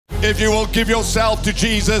if you will give yourself to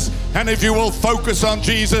Jesus, and if you will focus on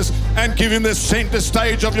Jesus and give him the center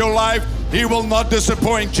stage of your life, he will not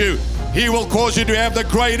disappoint you. He will cause you to have the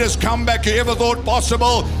greatest comeback you ever thought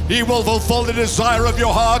possible. He will fulfill the desire of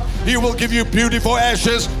your heart. He will give you beautiful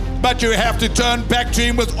ashes, but you have to turn back to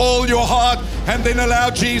him with all your heart and then allow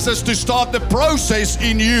Jesus to start the process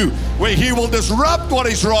in you where he will disrupt what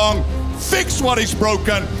is wrong, fix what is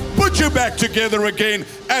broken, put you back together again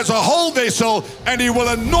as a whole vessel, and he will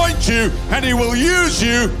anoint you and he will use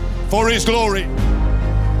you for his glory.